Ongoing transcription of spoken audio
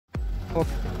Xo'p.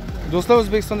 Do'stlar,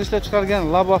 O'zbekistonda ishlab chiqarilgan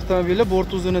Labo avtomobili bort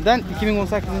uzunidan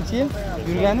 2018-yil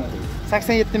yurgani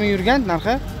 87 ming yurgan,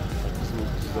 narxi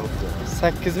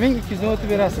 8210 o'tib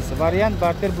berasiz. Variant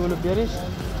barter bo'lib berish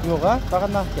yo'q,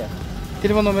 faqat narxga.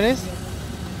 Telefon nomeringiz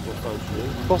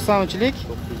 93lik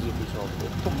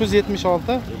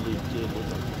 976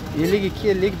 52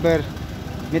 51.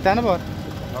 Metani bor.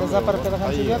 Zapravkada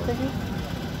qancha yuryapti?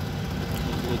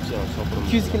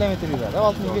 200 km yuradi,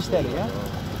 65 talik, ha.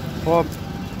 Xo'p.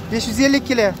 550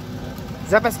 kilo.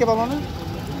 Zapaska baloni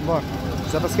bor.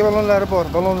 Zapaska balonlari bor.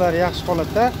 Balonlar yaxshi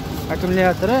holatda.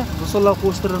 Akkumulyatori rusollar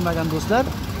qo'shtirilmagan do'stlar.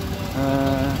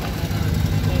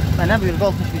 Mana bu yerda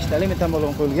 65 talik metan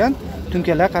balon qo'yilgan,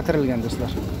 tunkalar qatirilgan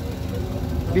do'stlar.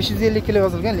 550 kilo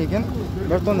yozilgan, lekin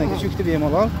 1 tonnagacha yukni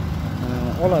bemalol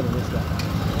oladi do'stlar.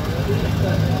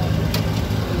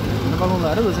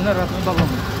 Balonlari o'zini rasmiy balon.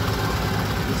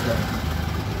 Do'stlar.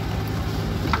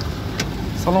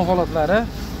 Salon holatlari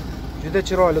juda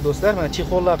chiroyli do'stlar. Mana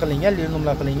chexollar qilingan,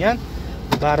 linoleumlar qilingan.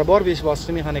 Bari bor, 5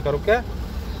 bosqichli mexanik korobka.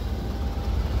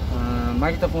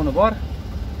 Magnitofoni bor.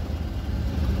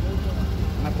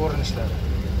 Mana ko'rinishlari.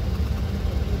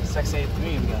 87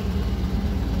 ming yurgan.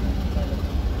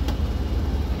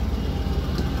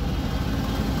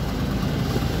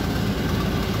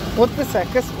 O'tda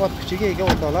 8 ot kuchiga ega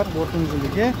o'toqlar, bort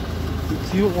uzunligi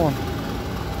 210.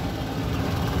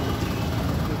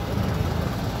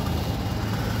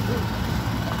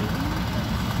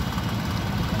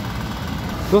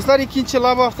 Do'stlar, ikkinchi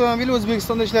Labo avtomobili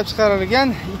O'zbekistonda ishlab chiqarilgan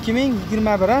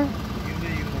 2021.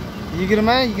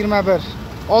 2021.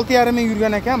 6,5 ming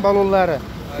yurgan ekan, balonlari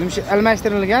yumshoq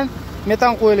almashtirilgan,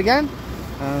 metan qo'yilgan,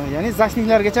 ya'ni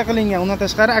zashniklargacha qilingan. Undan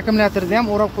tashqari akkumulyatorda ham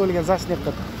o'rab qo'yilgan zashnik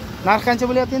qilib. Narx qancha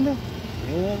bo'lyapti endi?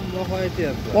 10 baho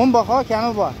aytyapti. 10 baho,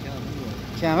 kami bor.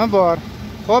 Kami bor.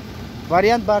 Xo'p,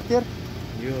 variant barter?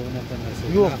 Yo'q, unaqa narsa.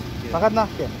 Yo'q, faqat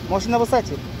narxga. Mashina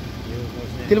bo'lsa-chi? Yo'q,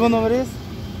 mashina. Telefon nomeringiz?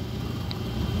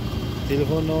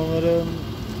 Telefon nomerim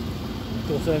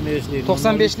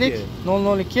 95lik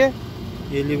 002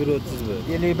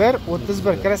 51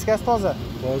 31. Kareskasi toza.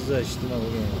 Toza ishtima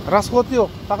bo'lgan. Rasxod yo'q,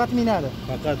 faqat minadi.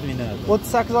 Faqat minadi.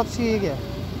 38 otishga ega.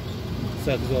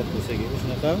 8 ot bo'lsa kerak,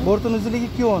 shunaqami? Bortning uzunligi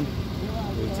 210.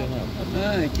 O'lchaman. Ha,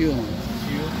 210.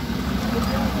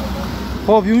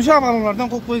 Xo'p, yumshoq balonlardan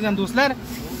qo'yib qo'ygan do'stlar.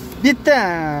 Bitta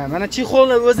mana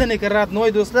chexoli o'ziniki radnoy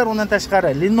do'stlar, undan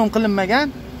tashqari linoleum qilinmagan.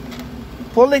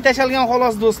 Pollik tashalgan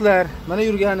xolos do'stlar. Mana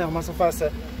yurgani masofasi.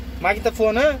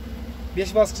 Magnitofoni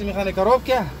 5 bosqichli mexanik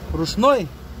korobka, rushnoy.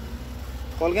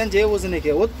 Qolgan joyi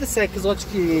o'ziniki. 38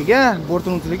 ochga ega,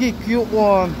 bortning uzunligi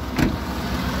 210.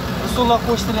 Rusollar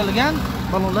qo'shtirilgan,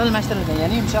 balonlar almashtirilgan,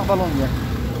 ya'ni yumshoq balonga.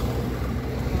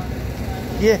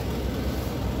 Ye.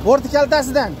 Bort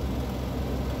kaltasidan.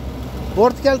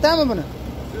 Bort kaltami buni?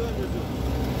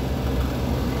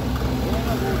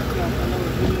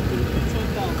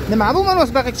 Nima bu mana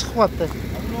o'sbaqa chiqib qoldi?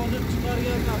 Buni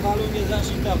chiqarganman balonga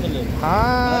zashnik taqilib. Ha.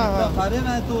 Qarang,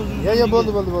 aytdi o'zim. Ya, bo'ldi.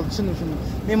 Tushundim.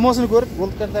 Men mosini ko'rib,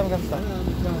 bo'lib kaltami kamsan.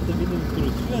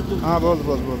 Ha, bo'ldi.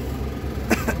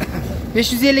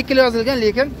 550 kilo yozilgan,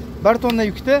 lekin 1 tonna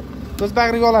yukni o'z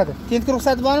bag'riga oladi. Tentka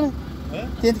ruxsati bormi?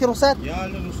 Tentka ruxsat?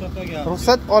 Ya'ni ruxsat olgan.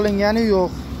 Ruxsat olingani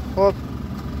yo'q. Xo'p.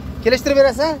 Kelishtirib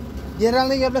berasa,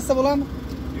 generalni gaplashsa bo'ladimi?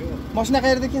 Yo'q. Mashina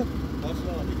qayerdaki?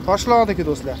 Toshloqdagi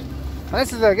do'stlar. Mana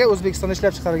sizlarga O'zbekistonda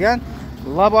ishlab chiqarilgan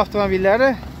Labo avtomobillari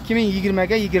 2020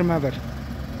 ga 21.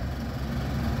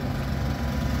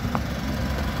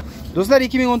 Do'stlar,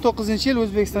 2019-yil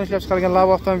O'zbekistonda ishlab chiqarilgan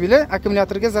Labo avtomobili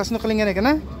akkumulyatoriga zashnik qilingan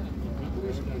ekan-a?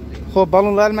 Xo'p,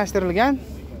 balonlar almashtirilgan.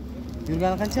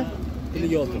 Yurgani qancha?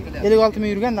 56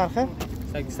 ming yurgan, narxi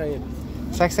 87.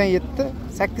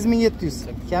 8700.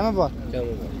 Kami bor.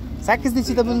 8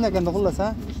 ichida bo'lingan xullas, ha?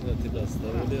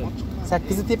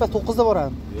 8 tepa 9 da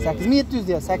boradi. 8700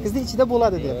 deya, 8 ichida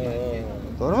bo'ladi deyapti.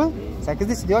 To'g'rimi? 8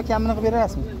 ichida yoki kamini qilib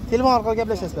berasizmi? Telefon orqali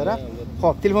gaplashasizlar, ha?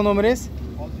 Xo'p, telefon nomeringiz?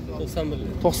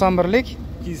 91lik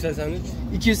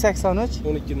 283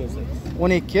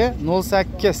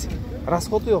 1208.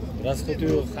 Rasxod yo'q. Rasxod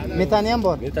yo'q. Metani ham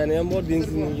bor.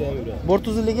 Benzinligi ham yuradi. Bort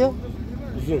uzunligi?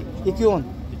 Uzun. 210.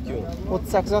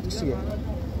 38 ot kishiga.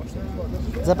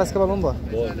 Zapaska balon bor.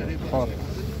 Xo'p.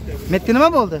 Metga nima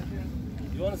bo'ldi?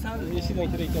 Yo'ni sal eshikdan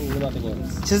kirayotgan nima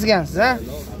qilgansiz? Chizgansiz, ha?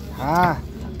 Ha.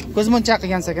 Ko'zmoncha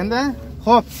qilgan ekanda.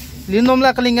 Xo'p,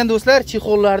 linoleumlar qilingan do'stlar,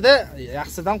 chexollarda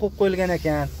yaxshidan qo'yib qo'yilgan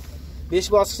ekan.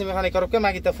 5 bosqichli mexanik korobka,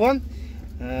 magnitofon,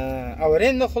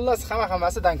 avarenni xullas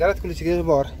hammasi dankarat qiluchiga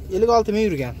bor. 56 ming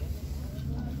yurgan.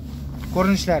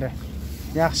 Ko'rinishlari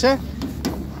yaxshi.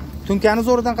 Tunkani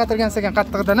zo'ridan qatirgan ekan,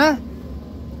 qattiqdan, ha?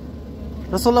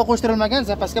 Rusollar qo'shtirilmagan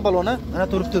zapaska baloni mana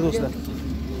turibdi do'stlar.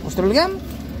 Qo'shtirilganmi?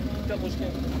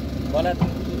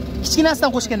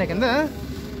 Kichkinasidan qo'shgan ekan-da, ha?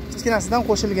 Kichkinasidan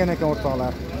qo'shilgan ekan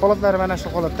o'rtoqlar. Holatlari mana shu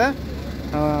holatda.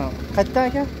 Qayerda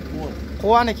aka?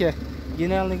 Quvoniki.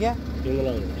 Generalniga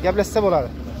gaplashsa bo'ladi.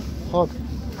 Xo'p.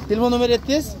 Telefon nomer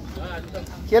aytdingiz?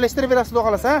 Kelishtirib berasiz, xudo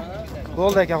xolasa.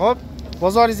 Bo'ldi aka, xo'p.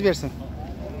 Bozoringiz bersin.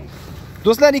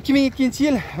 Do'stlar,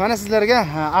 2002-yil mana sizlarga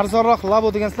arzonroq Labo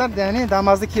degansizlar, ya'ni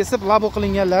Damasni kesib Labo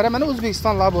qilinganlari mana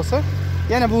O'zbekiston Labosi.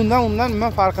 Yana bundan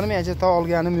umuman farqini men ajrata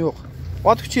olganim yo'q.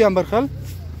 Ot kuchi ham bir xil.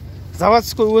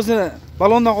 Zavodskoy o'zini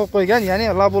balondan qo'yib qo'ygan, ya'ni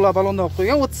Labolar balondan qo'yib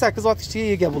qo'ygan 38 ot kuchiga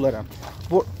ega bular ham.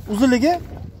 Bu uzunligi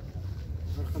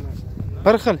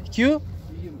bir xil,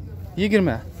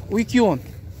 220. U 210.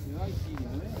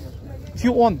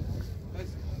 210.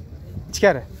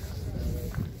 Ichkari.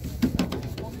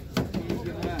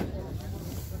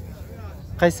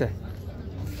 Qaysi?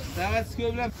 Zavodskoy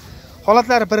bilan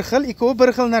holatlari bir xil, ikkovi bir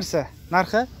xil narsa.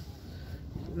 Narxi?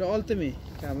 Ular 6000.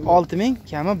 6000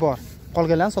 kami bor.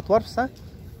 Qolganlarni sotib yuboribsiz-a?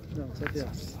 Yo'q,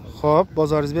 sotyapmiz. Xo'p,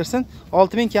 bozoringiz bersin.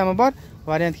 6000 kami bor.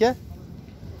 Variantga?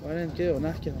 Variantga yo'q,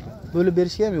 narxga. Bo'lib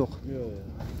berishga ham yo'q. Yo'q.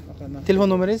 Telefon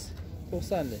nomeringiz?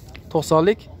 90lik.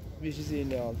 90lik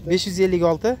 556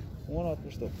 556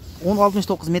 1069.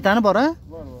 1069 metani bor, ha?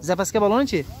 Bor. Zapaska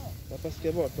baloni-chi? Zapaska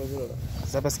bor, to'g'ri.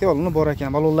 Zapaska baloni bor ekan.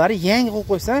 Balonlari yangi qo'yib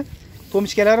qo'ysa,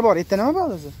 to'michkalari bor. Erta nima bor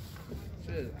o'zi?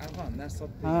 Shu afg'on narsa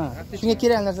sotdik. Ha, shunga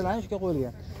kerak narsalarni shunga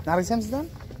qo'yilgan. Nargisi ham sizdan?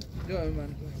 Yo'q,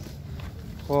 meniki.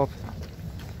 Xo'p.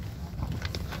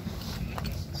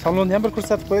 Salonni ham bir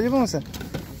ko'rsatib qo'yaylik bo'lmasa.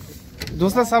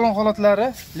 Do'stlar, salon holatlari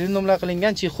linoleumlar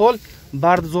qilingan chexol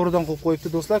bardi zo'ridan qo'yib qo'yibdi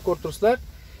do'stlar, ko'rib turibsizlar.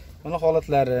 Mana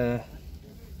holatlari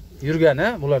yurgani,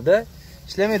 bularda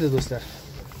ishlamaydi do'stlar.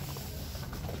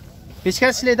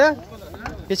 Pechkasi ishlaydi?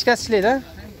 Pechkasi ishlaydi?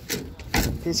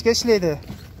 Pechka ishlaydi.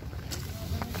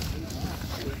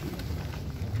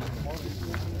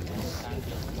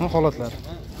 Mana holatlar.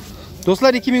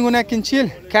 Do'stlar, 2012-yil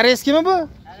Kareskimi bu?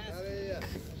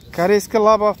 Kareski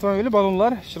Labo avtomobili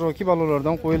balonlar, shiroki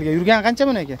balonlardan qo'yilgan. Yurgan qancha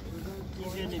buni aka?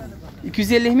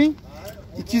 250 ming?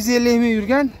 250 ming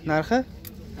yurgan, narxi?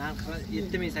 Narxi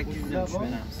 7800 dan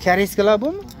tushmaymiz. Kareski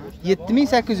Labomi?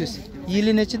 7800.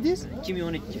 Yili necha deysiz?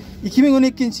 2012.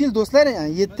 2012-yil do'stlar,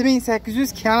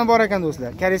 7800 kami bor ekan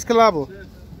do'stlar. Kareski Labo.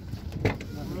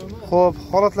 Xo'p,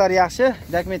 holatlari yaxshi,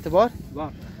 dokumenti bor? Bor.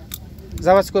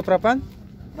 Zavodskoy propan?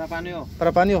 Propani yo'q.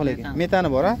 Propani yo'q lekin. Metani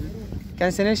bor, ha?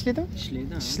 Konditsioner ishlaydimi?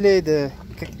 Ishlaydi. Ishlaydi.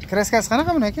 Kraskasi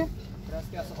qanaqa buni aka?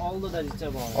 Kraskasi oldida jicha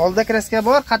bor. Oldida kraska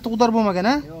bor, qattiq udor bo'lmagan,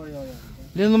 ha? Yo'q, yo'q,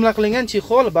 yo'q. Linoleumlar qilingan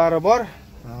chexol bari bor.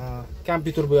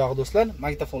 Kompyuter bu yog'i do'stlar,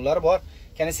 magnitofonlari bor.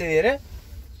 Konditsioneri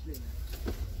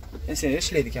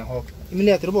ishlaydi ekan, xo'p.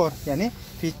 Emulyatori bor, ya'ni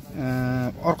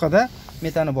orqada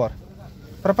metani bor.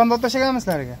 Propan olib tashlaganmi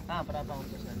sizlarga? Ha, propan olib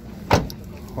tashlagan.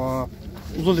 Xo'p.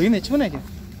 Uzunligi necha buni aka?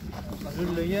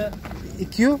 Uzunligi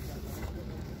 2.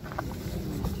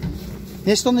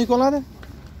 Nechta tonna yuk oladi?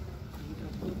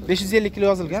 550 kilo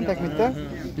yozilgan takmitda,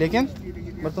 lekin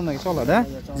 1 tonnagacha oladi, ha?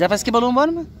 Zapaska balon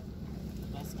bormi?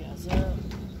 Zapaskasi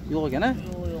Yo'q ekan, ha?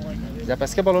 yo'q ekan.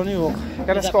 Zapaska baloni yo'q.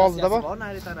 Kareski oldida bor. Bor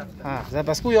nari tarafda. Ha,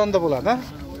 zapaska u yonda bo'ladi, ha?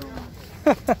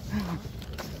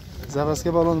 Zapaska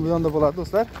baloni bu yonda bo'ladi,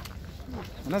 do'stlar.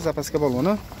 Mana zapaska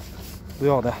baloni bu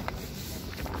yoqda.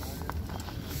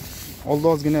 Oldi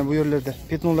ozgina bu yerlarda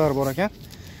petnolari bor ekan.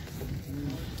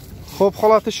 Xo'p,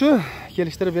 holati shu.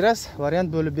 Kelishtirib berasiz. Variant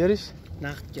bo'lib berish.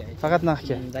 Naqdga. Faqat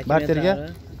naqdga. Barterga.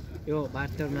 Yo'q,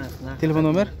 barter emas. Telefon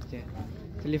nomer?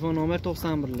 Telefon nomer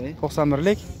 91lik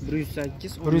 91lik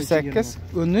 108 108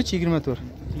 13 24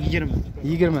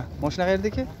 20. Mashina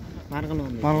qayerdaki?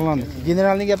 Marg'ilonda.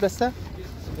 Generalni gaplashsa?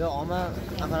 Yo'q, ama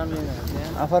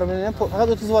Afarmeni faqat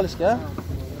o'tkazib olishga.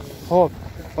 Xo'p,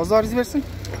 bozoringiz bersin.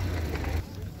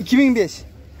 2005.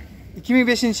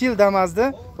 2005-yil Damasda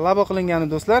Labo qilingani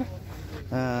do'stlar.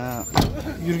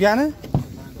 Yurgani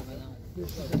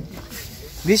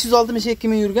 562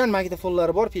 ming yurgan,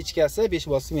 magnitofonlari bor, pechkasi, 5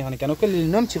 bosqich mexanika,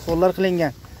 linoleum chexollar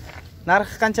qilingan.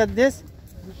 Narxi qancha dedingiz?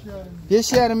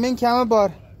 5,5 ming kami bor.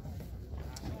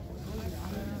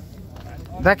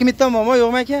 Dokumentdan bormi,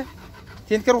 yo'qmi aka?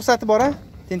 Tentka ruxsati bor, ha?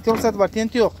 Tentka ruxsati bor,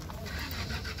 tenti yo'q.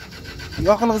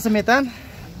 Yoqilg'isi metan.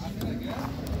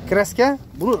 Kraska,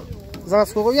 bu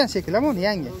zavodskoy qo'ygan shekilli, bu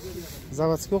yangi.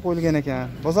 Zavodskoy qo'yilgan ekan.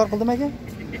 Bozor qildimi aka?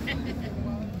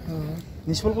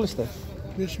 Necha pul qilishdi?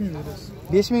 5100.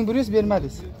 5100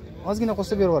 bermadingiz. Ozgina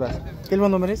qo'shib berib yuborasiz.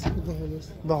 Telefon nomeringiz?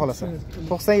 Xudo xolasa.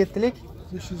 97lik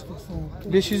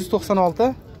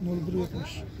 596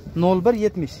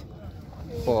 0170.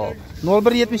 Xo'p.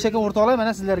 0170 aka o'rtoqlar,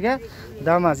 mana sizlarga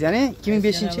Damas, ya'ni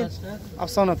 2005-yil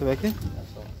AFSONA tubaki.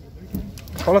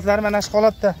 Holatlari mana shu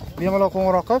holatda bemalol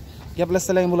qo'ng'iroq qilib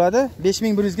gaplashsalar bo'ladi.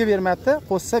 5100 ga bermayapti,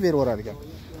 qo'shsa berib yuboradi ekan.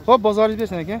 Xo'p, bozoringiz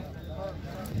bersin aka.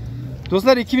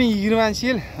 Do'stlar,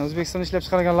 2020-yil O'zbekistonda ishlab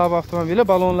chiqarilgan Labo avtomobili,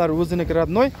 balonlari o'ziniki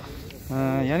radnoy.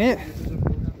 Ya'ni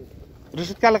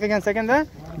rishitkali qilgan sakanda,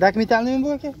 dakmetalnimi bu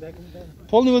aka?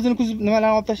 Polni o'zini kuzib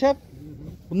nimalarni olib tashab,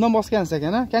 bundan bosgan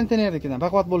sakana, konteynernikidan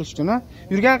baquvvat bo'lish uchun.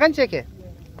 Yurgani qancha aka?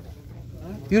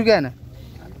 Yurgani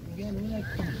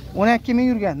 12 ming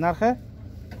yurgan. Narxi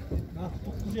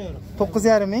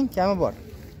 9,5 ming kami bor.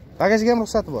 Bagajga ham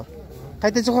ruxsati bor.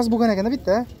 Qayta jihoz bo'lgan ekan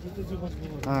bitta.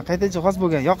 Ha, qayta jihoz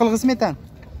bo'lgan. Yoqilg'isi metan.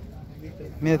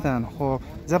 Metan, xo'p.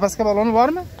 Zapaska baloni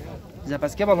bormi?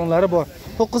 Zapaska balonlari bor.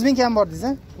 9 ming kam bor deysiz,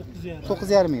 ha?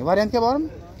 9,5 ming. Variantga bormi?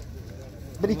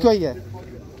 1-2 oyga.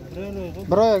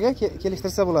 1 oyga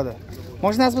kelishtirsa bo'ladi.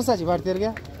 Mashinasi bo'lsa-chi,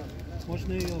 kvartiraga?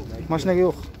 Mashinaga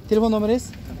yo'q. Telefon nomeringiz?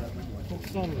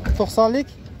 90lik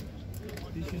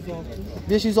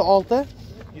 506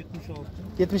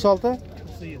 76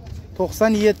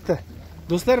 97.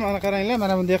 Do'stlar, mana qaranglar,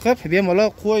 mana bunday qilib bemalol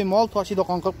qo'y mol toshi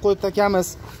do'kon qilib qo'yib takamiz.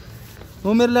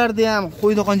 Nomerlarni ham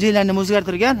qo'y do'kon joylarini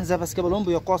o'zgartirgan, zapaska balon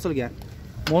bu yoqqa osilgan.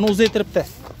 Buni uzaytiribdi.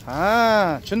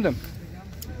 Ha, tushundim.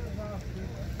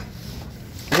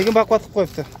 Lekin baquvvat qilib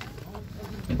qo'yibdi.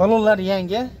 Balonlar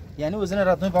yangi, ya'ni o'zini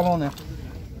radnoy baloni.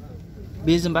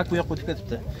 Benzin bak bu yoqqa o'tib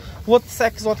ketibdi.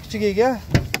 38 ot kuchiga ega.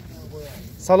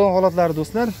 Salon holatlari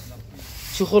do'stlar.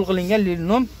 Chexol qilingan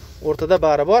linoleum, o'rtada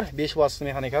bari bor, 5 bosqichli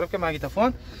mexanik korobka, magnitofon.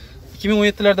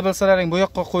 2017 larda bilsalaring bu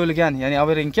yoqqa qo'yilgan, ya'ni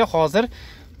avariyanka hozir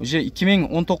o'sha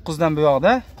 2019 dan bu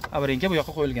yoqda avariyanka bu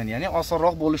yoqqa qo'yilgan, ya'ni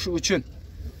osonroq bo'lishi uchun.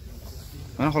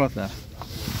 Mana holatlar.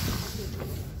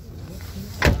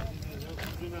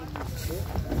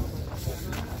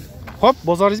 Hop,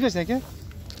 bozoringiz bersin aka.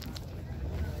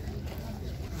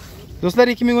 Do'stlar,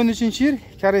 2013-yil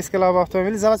Kareski Labo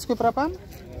avtomobili, zavodskiy propan.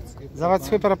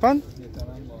 Zavodskiy propan.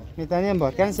 Metan ham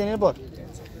bor, konditsioner bor.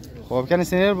 Xo'p,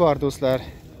 konditsioner bor do'stlar.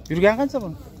 Yurgan qancha bu?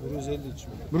 153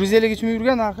 ming. 153 ming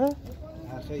yurgan narxi?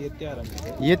 Narxi 7,5 ming.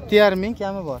 7,5 ming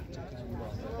kami bor.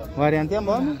 Varianti ham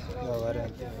bormi? Yo'q,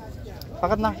 variant.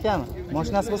 Faqat narx kami.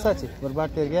 Mashinasi bo'lsa-chi, bir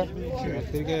barterga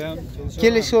Barterga ham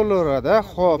kelishaveradi.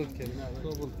 Xo'p.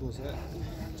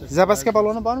 Zapaska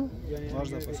baloni bormi? Bor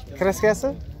zapaska. Kreskasi?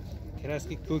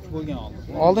 Kareski ko'k bo'lgan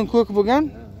oldin. Oldin ko'k bo'lgan,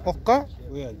 oqqa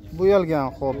Bo'yalgan. bo'yalgan.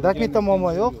 Xo'p, dakmeta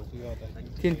muammo yo'q.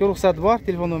 Texnika ruxsati bor.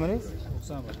 Telefon nomeringiz?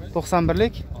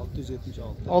 91lik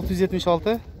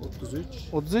 676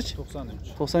 33 93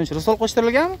 93. Risol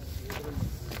qo'shtirilganmi?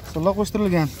 Risollar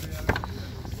qo'shtirilgan.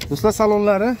 Do'stlar,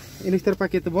 salonlari elektr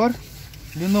paketi bor.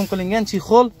 Linoleum qilingan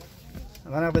chexol.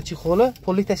 Mana bu chexoli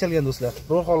pollik tashalgan do'stlar.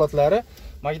 Rol holatlari,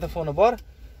 magnitofoni bor.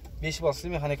 5 bosqichli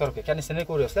mexanik korobka. Konditsioner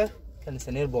ko'ryapsizlar?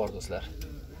 Konditsioner bor do'stlar.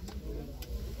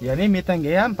 Ya'ni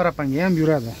metanga ham, propanga ham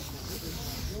yuradi.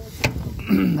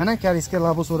 Mana Kareski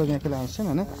Labo so'ragan ekanlar,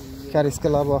 mana Kareski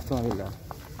Labo avtomobillari.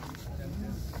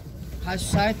 Qaysi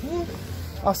sayt bu?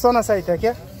 AFSONA sayti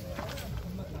aka.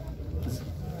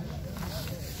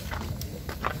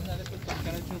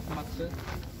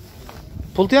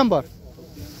 Pulti ham bor.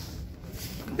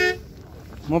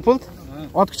 Mopult?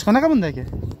 Ot kuchi qanaqa bunda aka?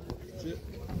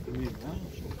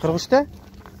 43 ta?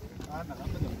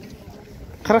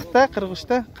 40 ta, 43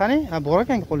 ta. Qani? Ha, bor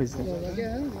ekan qo'lingizda.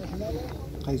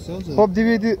 Qaysi o'zi? Xo'p,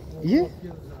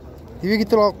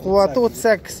 dvigatel quvvati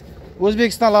 38.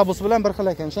 O'zbekiston Labosi bilan bir xil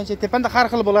ekan. O'shancha tepanda har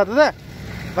xil bo'ladi-da.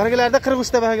 Barglarda 43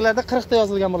 ta, barglarda 40 ta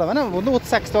yozilgan bo'ladi. Mana bunda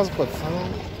 38 ta yozib qo'ydi.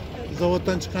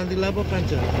 Zavoddan chiqqan Labo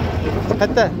qancha?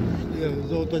 Qayerda?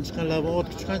 Zavoddan chiqqan Labo ot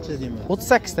kuchi qancha deyman?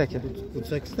 38 ta aka.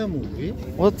 38 tami u?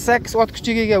 38 ot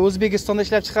kuchiga ega O'zbekistonda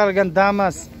ishlab chiqarilgan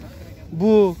Damas.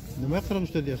 Bu Nima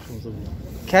 43 ta deyapsiz o'zi bu?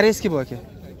 Kareski bu aka.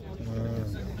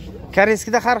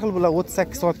 Kareskida har xil bo'ladi.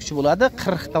 38 ot kuchi bo'ladi,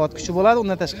 40 ta ot kuchi bo'ladi,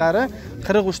 undan tashqari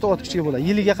 43 ta ot kuchiga bo'ladi.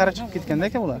 Yiliga qarab chiqib ketganda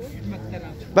ekan ular.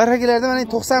 Barakalarda mana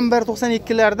 91,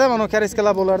 92 larda mana Kareski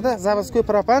Labolarda zavodskiy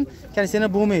propan konditsioner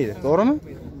bo'lmaydi, to'g'rimi?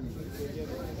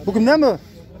 Bu kimdan bu?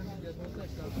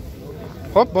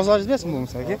 Xo'p, bozoringiz bersin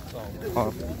bo'lmasa aka.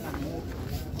 Xo'p.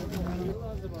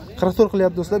 44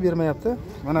 qilyapti do'stlar, bermayapti.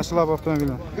 Mana shu Labo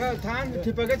avtomobillar. Tan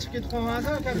tepaga chiqib ketib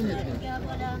qolmasin kabinetga.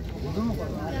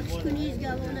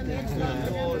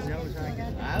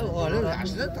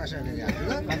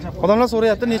 Odamlar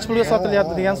so'rayapti, necha pulga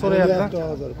sotilyapti degan so'rayapti.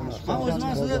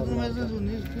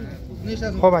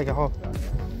 Xo'p aka, xo'p.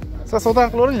 Siz savdo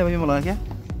qilaveringlar bemalol aka.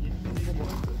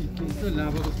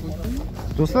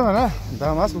 Do'stlar, mana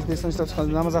Damas O'zbekistonda ishlab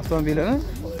chiqarilgan Damas avtomobilini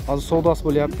hozir savdosi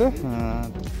bo'lyapti.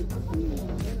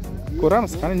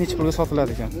 Ko'ramiz, qani necha pulga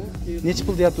sotiladi ekan. Necha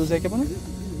pul deyapti o'zi aka buni?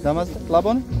 Damasda,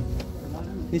 Laboni?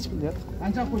 Nech pul deyapti?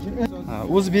 Qancha qo'shib? Ha,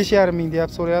 o'zi 5,5 ming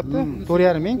deyapti, so'rayapti.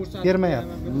 4,5 ming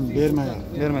bermayapti.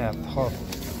 Bermayapti. Bermayapti. Xo'p.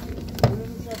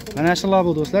 Mana shu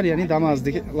Labo do'stlar, ya'ni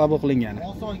Damasni Labo qilingani.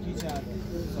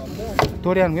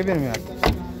 4,5 ga bermayapti.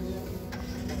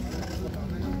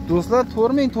 Do'stlar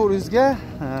 4,400 ga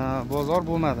bozor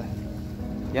bo'lmadi.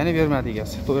 Ya'ni bermadi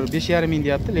egasi. 5,5 ming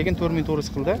deyapti, lekin 4,400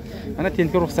 qildi. Mana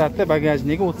tenka ruxsatli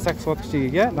bagajniga 38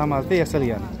 sotkchiga Damasda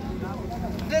yasalgan.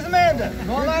 Sizmi endi?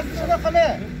 Nomartni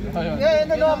qiling.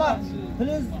 Endi nomart.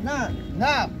 Plyus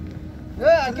na.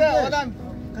 Aka, odam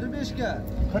 45 ga.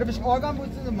 45 ga olgan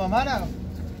bo'lsin, mana.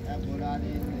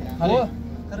 Qarang.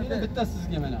 45 bitta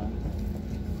sizga mana.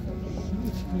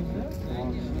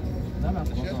 Nima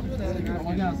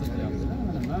olgansiz deyapsiz.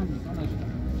 Mana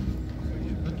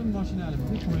butun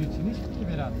mashinalarni qo'yishini hech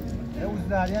beradi.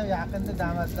 O'zlari ham yaqinda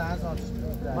Damasdan sotishdi.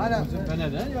 Mana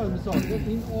Banada yo misolga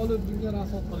sen olib bunga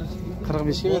rasot qilish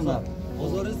 45 ga bermadi.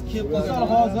 bozoringiz kelib misol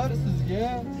hozir sizga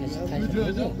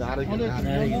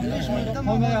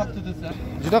qolmayapti desa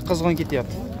Juda qizg'in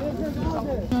ketyapti.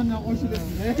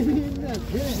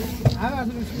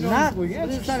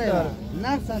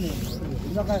 narsani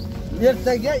bunaqa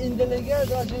ertaga indiliga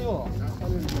iloji yo'q.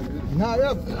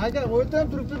 Yo'q, aka o'ytam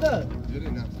turibdi-da.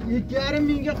 2,5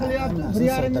 mingga qilyapti.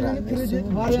 1,5 mingni kredit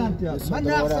variant deyapti. Men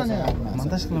narsani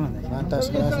Montaj qilaman. montaj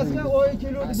qilasiz. Oy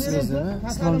keladi berasiz.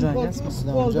 Islomjonga,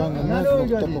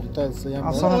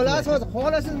 Xohlasiz,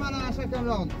 xohlasiz mana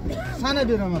ashakamlarni sana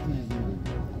beraman.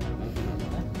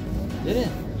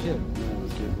 Bering.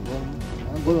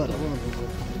 Bo'ladi.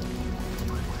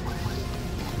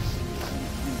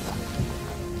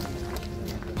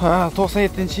 Ha,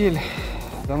 97-yil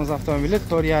Damas avtomobili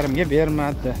 4,5 ga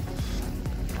bermadi.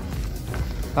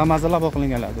 Damasda Labo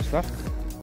qilinganlar do'stlar.